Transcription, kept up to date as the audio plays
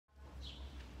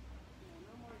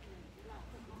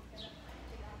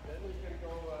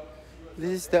This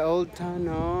is the old town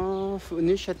of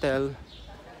Neuchâtel.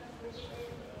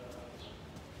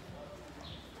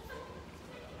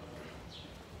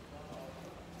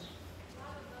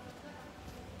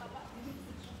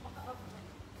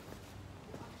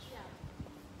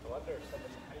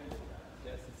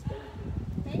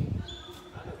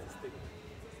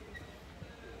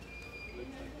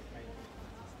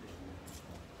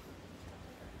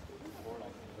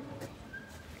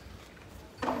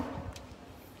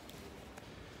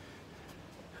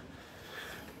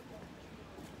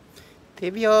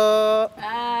 Tibio!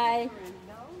 Hi.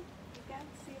 No, you can't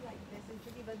see like this in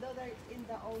Geneva. Though they're in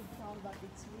the old town, but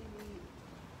it's really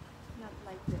not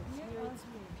like this. Here it's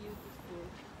beautiful.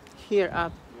 Here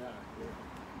up.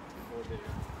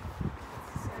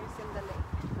 So it's in the lake.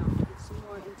 No, it's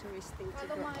more interesting to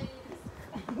go.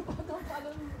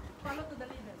 Follow to the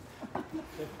leader.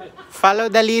 Follow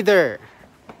the leader.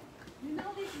 You know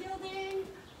this building?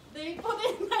 They put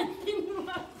in 19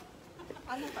 months.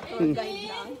 Ano ka, tour guide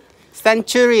lang?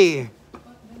 Century.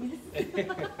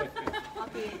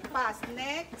 Okay, pass.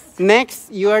 Next.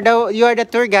 Next, you are the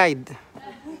tour guide.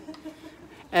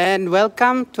 And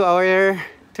welcome to our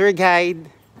tour guide.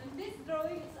 And this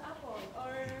drawing is apple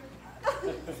or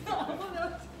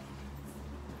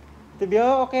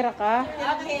Tibio, okay ra ka?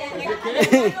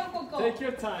 okay. Take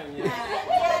your time. Yeah.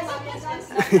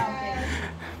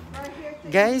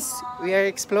 Guys, we are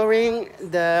exploring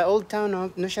the old town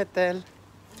of Neuchâtel.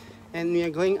 And we are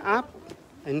going up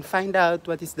and find out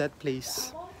what is that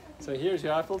place. So here's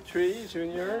your apple tree,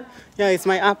 Junior. Yeah, it's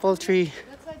my apple tree.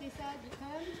 That's why they said you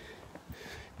can.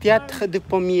 Théâtre de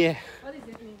Pommier. What does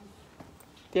it mean?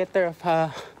 Theater of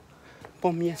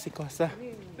Pommier Sicosa.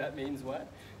 That means what?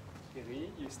 Thierry,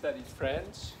 you studied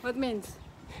French. What means?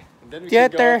 And then we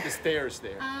can go Theater. up the stairs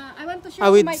there. I want to show Ah,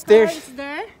 you with my stairs. car is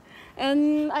there.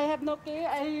 And I have no key.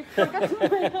 I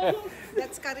forgot my house.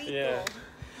 That's Carito. Yeah.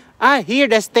 Ah, here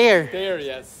the stair. There,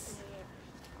 yes.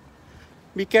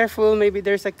 Be careful, maybe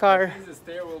there's a car. The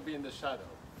stair will be in the shadow.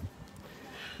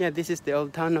 Yeah, this is the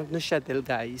old town of Neuchâtel,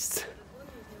 guys.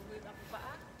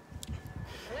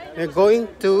 We're going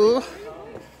to...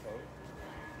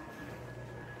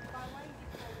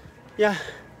 Yeah,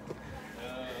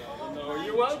 No,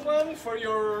 you want one for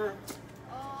your...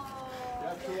 You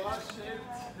have to wash it.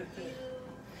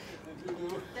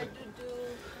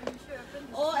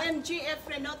 OMG,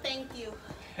 Efren, no thank you.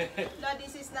 No,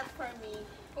 this is not for me.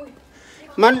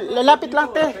 man, lalapit lang,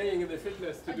 People are te. paying the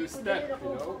fitness to do step, you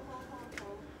know.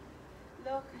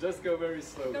 Look, Just go very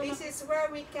slowly. this is where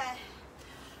we can.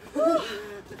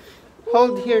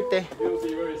 Hold here, te. You'll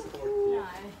be very sporty. Yeah,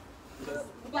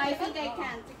 I think I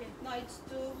can't. No, it's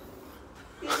too.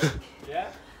 Yeah?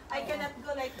 I cannot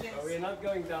go like this. Oh, we're not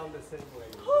going down the same way.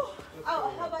 Oh,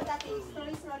 how about that?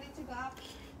 Slowly, slowly to go up.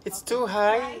 It's too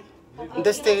high.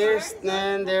 The stairs,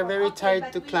 and they're very Okay, tired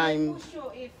but to we will climb. push you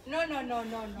if. No.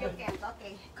 You can't.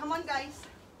 Okay, come on, guys.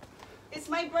 It's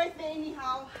my birthday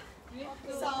anyhow.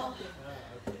 So.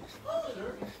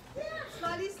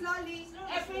 Slowly, slowly.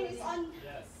 Efren is on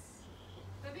Yes.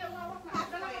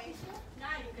 halfway.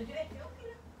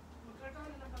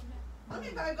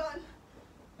 Okay, Gargon.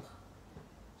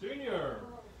 Junior.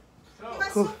 He So,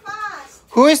 was so fast.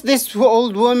 Who is this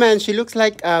old woman? She looks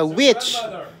like a witch.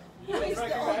 grandmother. You Who is the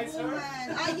old recognize her?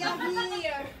 woman? I am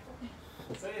here.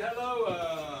 Say hello.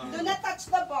 Do not touch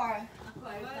the bar.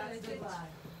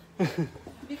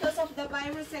 Because of the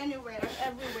virus everywhere.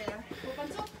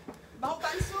 Bang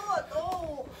pansot.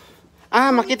 Oh.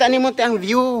 Ah, makita ni mo te ang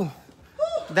view.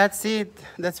 That's it.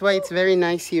 That's why it's very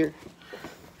nice here.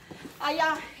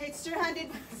 Yeah, it's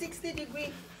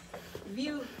 360-degree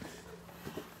view.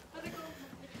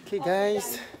 Okay,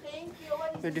 guys, Thank you.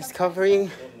 What is we're discovering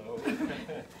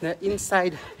the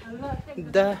inside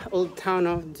the old town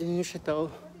of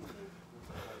Neuchâtel.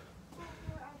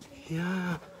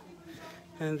 Yeah,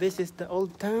 and this is the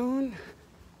old town.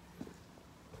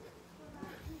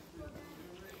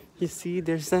 You see,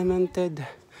 there's cemented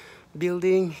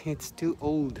building. It's too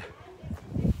old.